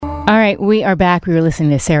All right, we are back. We were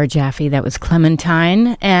listening to Sarah Jaffe. That was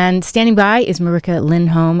Clementine. And standing by is Marika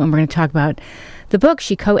Lindholm, and we're going to talk about the book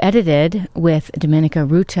she co-edited with Domenica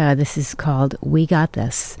Ruta. This is called We Got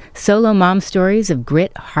This, Solo Mom Stories of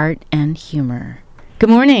Grit, Heart, and Humor. Good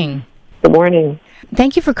morning. Good morning.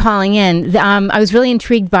 Thank you for calling in. I was really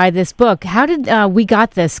intrigued by this book. How did We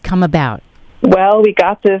Got This come about? Well, We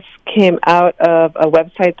Got This came out of a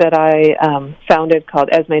website that I founded called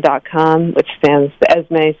Esme.com, which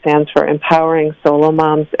Esme stands for Empowering Solo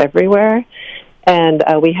Moms Everywhere. And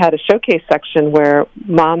we had a showcase section where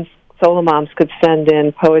solo moms could send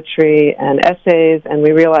in poetry and essays, and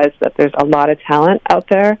we realized that there's a lot of talent out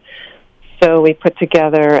there. So we put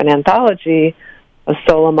together an anthology of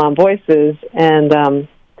solo mom voices, and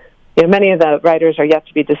many of the writers are yet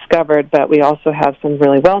to be discovered, but we also have some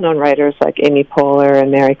really well-known writers like Amy Poehler and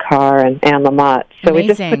Mary Carr and Anne Lamott. So Amazing. We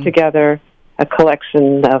just put together a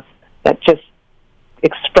collection that just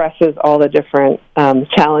expresses all the different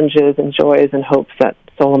challenges and joys and hopes that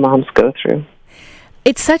solo moms go through.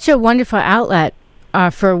 It's such a wonderful outlet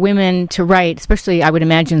for women to write, especially, I would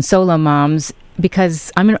imagine, solo moms,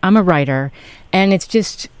 because I'm a writer, and it's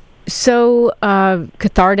just so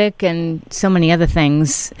cathartic and so many other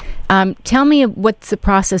things. Tell me what's the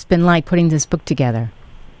process been like putting this book together?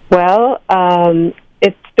 Well,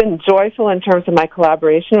 it's been joyful in terms of my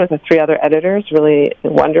collaboration with the 3 other editors, really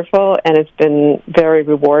wonderful, and it's been very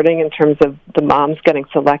rewarding in terms of the moms getting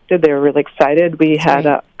selected. They were really excited. We had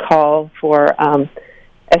a call for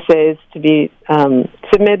essays to be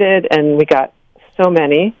submitted, and we got so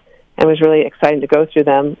many. And it was really exciting to go through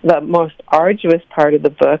them. The most arduous part of the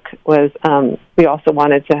book was we also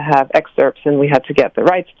wanted to have excerpts, and we had to get the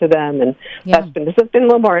rights to them. And this has been a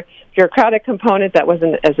little more bureaucratic component that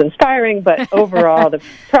wasn't as inspiring, but overall the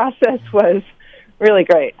process was really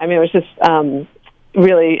great. I mean, it was just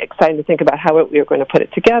really exciting to think about how we were going to put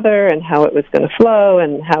it together and how it was going to flow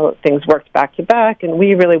and how things worked back to back. And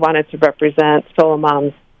we really wanted to represent solo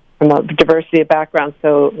moms from a diversity of backgrounds.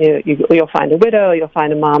 So you'll find a widow, you'll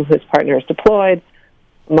find a mom whose partner is deployed,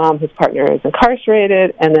 a mom whose partner is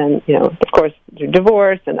incarcerated, and then, of course,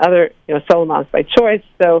 divorced and other, solo moms by choice.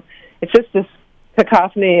 So it's just this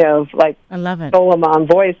cacophony of, I love it. Solo mom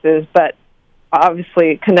voices, but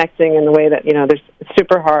obviously connecting in the way that, it's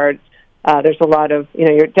super hard. There's a lot of,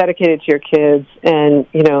 you're dedicated to your kids, and,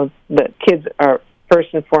 the kids are first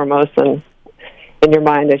and foremost in your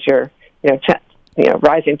mind as you're,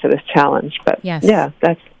 rising to this challenge. But yes. Yeah,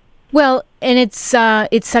 that's well, and it's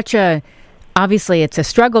such a obviously it's a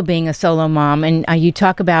struggle being a solo mom, and you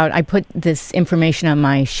talk about. I put this information on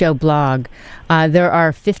my show blog. There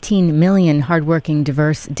are 15 million hardworking,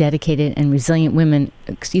 diverse, dedicated, and resilient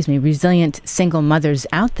resilient single mothers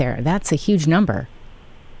out there. That's a huge number.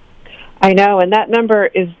 I know, and that number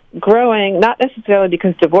is growing, not necessarily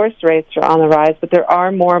because divorce rates are on the rise, but there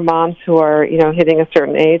are more moms who are, hitting a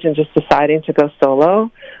certain age and just deciding to go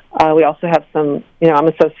solo. We also have some, I'm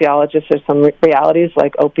a sociologist, there's some realities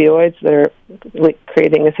like opioids that are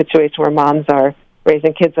creating a situation where moms are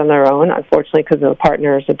raising kids on their own, unfortunately, because of a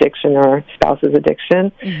partner's addiction or spouse's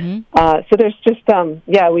addiction. Mm-hmm. So there's just,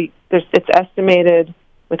 it's estimated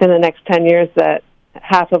within the next 10 years that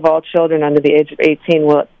half of all children under the age of 18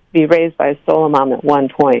 will be raised by a solo mom at one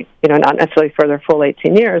point, not necessarily for their full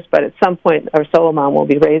 18 years, but at some point a solo mom will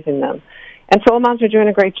be raising them. And solo moms are doing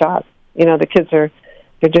a great job. The kids they're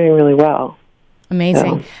doing really well.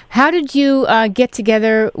 Amazing. So, how did you get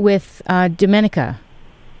together with Domenica?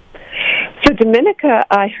 So Domenica,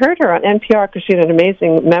 I heard her on NPR because she had an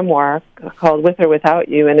amazing memoir called With or Without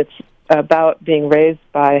You, and it's about being raised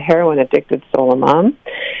by a heroin-addicted solo mom.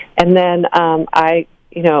 And then I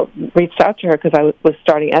reached out to her because I was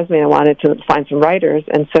starting Esme and I wanted to find some writers.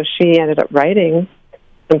 And so she ended up writing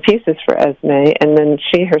some pieces for Esme. And then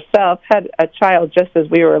she herself had a child just as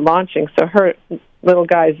we were launching. So her little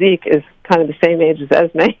guy, Zeke, is kind of the same age as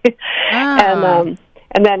Esme. Oh.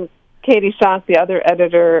 And then Katie Schonk, the other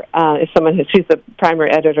editor, is she's the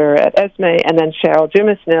primary editor at Esme. And then Cheryl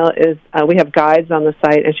Dumasnil is, we have guides on the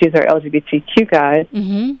site, and she's our LGBTQ guide.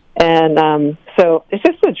 Mm-hmm. And so it's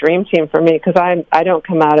just a dream team for me because I don't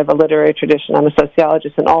come out of a literary tradition. I'm a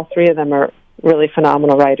sociologist, and all 3 of them are really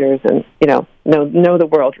phenomenal writers and, know the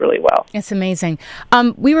world really well. It's amazing.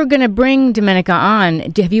 We were going to bring Domenica on.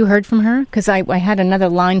 Have you heard from her? Because I had another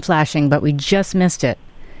line flashing, but we just missed it.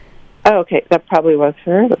 Oh, okay. That probably was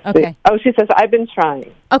her. Okay. See. Oh, she says, I've been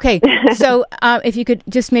trying. Okay. So if you could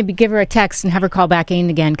just maybe give her a text and have her call back in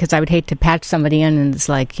again, because I would hate to patch somebody in and it's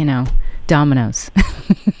like, dominoes.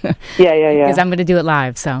 Yeah. Because I'm going to do it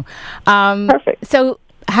live. So perfect. So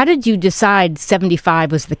how did you decide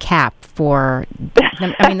 75 was the cap for,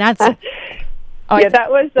 I mean, that's Yeah,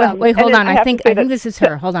 that was... wait, hold on. I think this is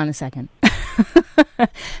her. Hold on a second.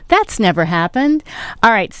 That's never happened.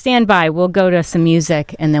 All right, stand by. We'll go to some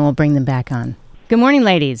music, and then we'll bring them back on. Good morning,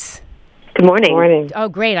 ladies. Good morning. Good morning. Oh,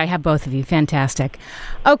 great. I have both of you. Fantastic.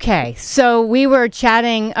 Okay, so we were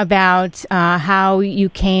chatting about how you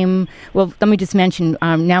came... Well, let me just mention,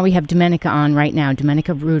 now we have Domenica on right now,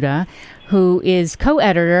 Domenica Ruda, who is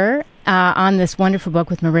co-editor on this wonderful book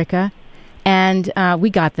with Marika. And We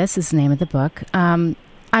Got This is the name of the book.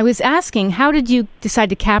 I was asking, how did you decide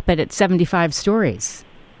to cap it at 75 stories?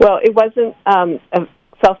 Well, it wasn't a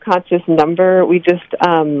self-conscious number. We just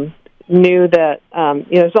knew that,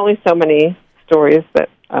 there's only so many stories that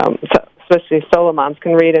especially solo moms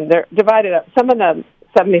can read, and they're divided up. Some of the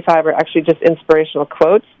 75 are actually just inspirational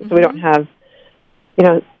quotes, so we don't have,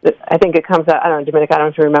 I think it comes out, I don't know, Domenica, I don't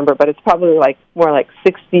know if you remember, but it's probably more like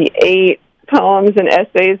 68 poems and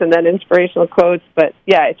essays and then inspirational quotes. But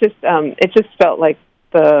yeah, it just felt like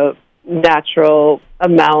the natural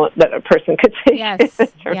amount that a person could take. Yes,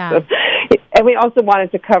 and we also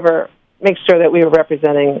wanted to make sure that we were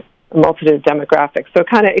representing a multitude of demographics. So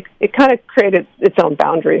it kind of created its own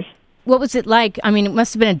boundaries. What was it like? I mean, it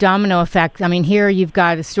must have been a domino effect. I mean, here you've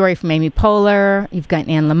got a story from Amy Poehler, you've got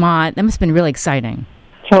Anne Lamott. That must have been really exciting.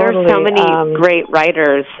 Totally. There are so many great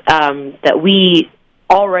writers that we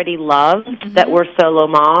already loved that were solo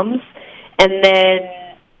moms. And then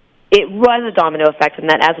it was a domino effect in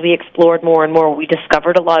that as we explored more and more, we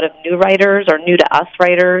discovered a lot of new writers or new to us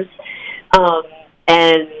writers,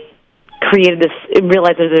 and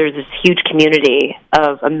realized that there's this huge community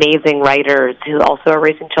of amazing writers who also are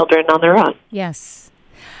raising children on their own. Yes.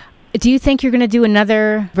 Do you think you're going to do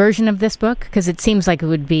another version of this book? Because it seems like it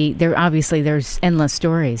would be, there's endless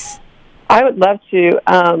stories. I would love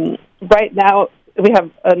to. Right now, we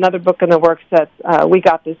have another book in the works that We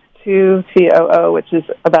Got This Too, TOO, which is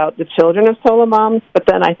about the children of solo moms. But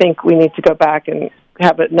then I think we need to go back and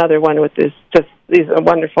have another one with these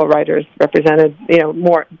wonderful writers represented,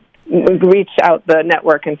 more, reach out the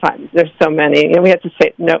network and find, there's so many. And we had to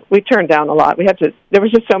say, no, we turned down a lot. There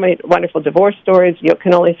was just so many wonderful divorce stories. You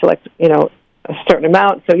can only select, a certain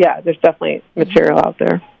amount. So yeah, there's definitely material out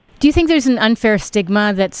there. Do you think there's an unfair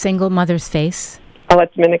stigma that single mothers face? I'll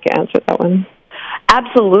let Domenica answer that one.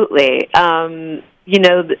 Absolutely.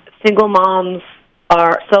 Single moms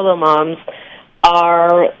solo moms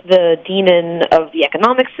are the demon of the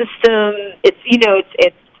economic system.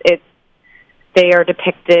 They are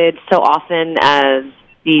depicted so often as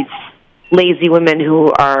these lazy women who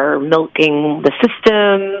are milking the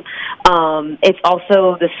system. It's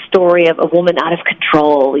also the story of a woman out of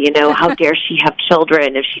control. How dare she have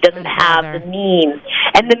children if she doesn't have the means?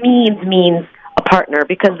 And the means means a partner,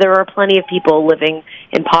 because there are plenty of people living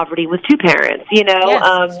in poverty with two parents.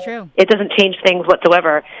 Yes, it's true. It doesn't change things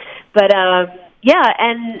whatsoever. But and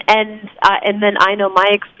then I know my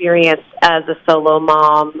experience as a solo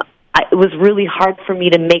mom. It was really hard for me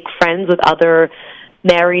to make friends with other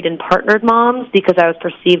married and partnered moms because I was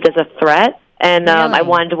perceived as a threat. And really? I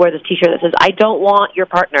wanted to wear this T-shirt that says, "I don't want your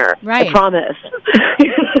partner." Right. I promise.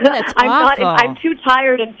 That's awful. I'm too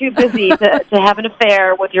tired and too busy to have an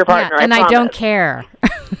affair with your partner. Yeah, and I don't care.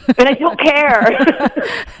 And I don't care.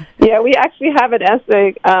 Yeah, we actually have an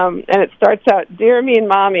essay, and it starts out, "Dear mean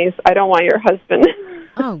mommies, I don't want your husband."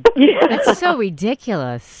 Oh, that's so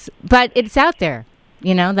ridiculous. But it's out there.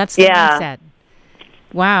 That's the mindset.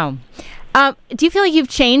 Wow. Do you feel like you've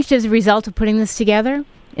changed as a result of putting this together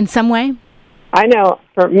in some way? I know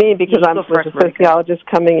for me, because I'm a sociologist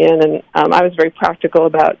coming in, and I was very practical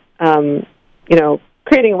about,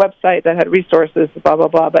 creating a website that had resources, blah, blah,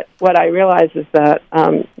 blah. But what I realized is that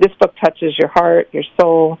this book touches your heart, your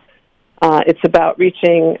soul. It's about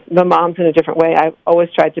reaching the moms in a different way. I've always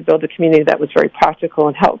tried to build a community that was very practical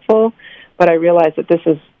and helpful, but I realized that this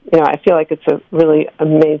is, I feel like it's a really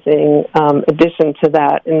amazing addition to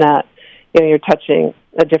that, in that, you're touching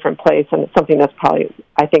a different place, and it's something that's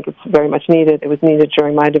I think it's very much needed. It was needed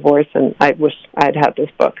during my divorce, and I wish I'd had this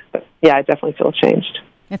book. But yeah, I definitely feel changed.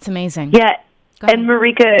 That's amazing. Yeah, and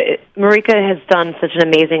Marika has done such an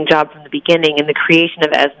amazing job from the beginning in the creation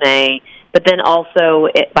of Esme, but then also,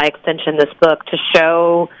 by extension, this book, to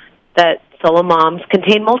show that solo moms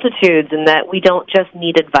contain multitudes, and that we don't just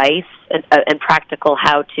need advice and practical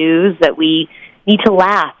how-tos, that we need to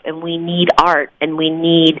laugh, and we need art, and we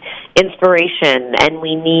need inspiration, and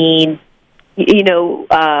we need,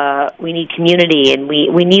 we need community, and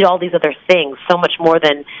we need all these other things so much more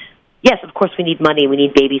than, yes, of course we need money, we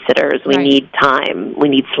need babysitters, we need time, we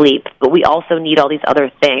need sleep, but we also need all these other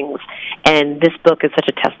things, and this book is such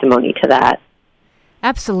a testimony to that.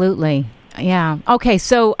 Absolutely. Yeah. Okay,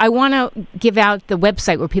 so I want to give out the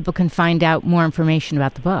website where people can find out more information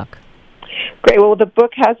about the book. Great. Well, the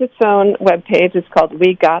book has its own webpage. It's called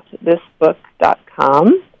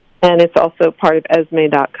WeGotThisBook.com, and it's also part of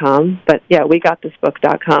Esme.com. But, yeah,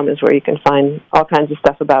 WeGotThisBook.com is where you can find all kinds of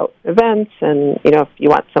stuff about events and, if you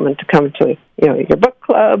want someone to come to, your book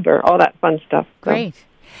club or all that fun stuff. Great.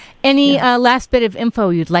 Any last bit of info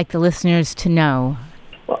you'd like the listeners to know?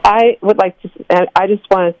 Well, I would like to. I just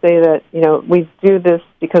want to say that we do this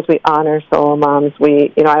because we honor solo moms.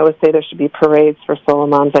 I always say there should be parades for solo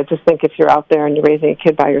moms. I just think if you're out there and you're raising a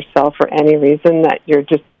kid by yourself for any reason, that you're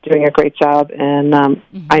just doing a great job. And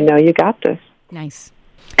I know you got this. Nice.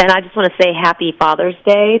 And I just want to say Happy Father's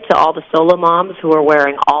Day to all the solo moms who are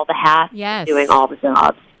wearing all the hats, and doing all the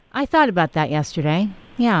jobs. I thought about that yesterday.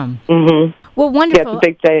 Yeah. Mm-hmm. Well, wonderful. Yeah, it's a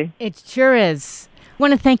big day. It sure is. I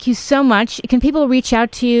want to thank you so much. Can people reach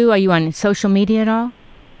out to you? Are you on social media at all?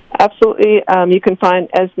 Absolutely. You can find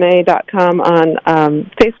Esme.com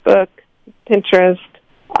on Facebook, Pinterest,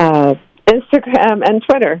 Instagram, and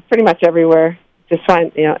Twitter, pretty much everywhere. Just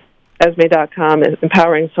find, Esme.com is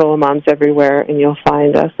empowering solo moms everywhere, and you'll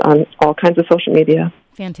find us on all kinds of social media.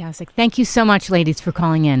 Fantastic. Thank you so much, ladies, for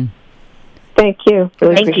calling in. Thank you.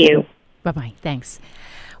 Really Thank you. Bye-bye. Thanks.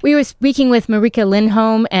 We were speaking with Marika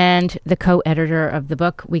Lindholm and the co-editor of the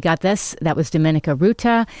book, We Got This. That was Domenica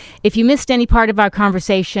Ruta. If you missed any part of our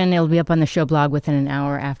conversation, it'll be up on the show blog within an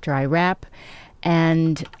hour after I wrap.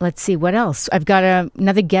 And let's see what else. I've got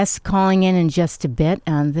another guest calling in just a bit.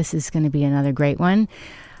 This is going to be another great one.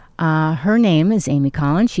 Her name is Amy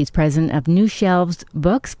Collins. She's president of New Shelves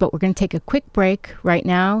Books, but we're going to take a quick break right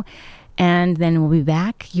now. And then we'll be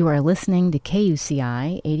back. You are listening to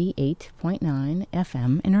KUCI 88.9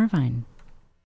 FM in Irvine.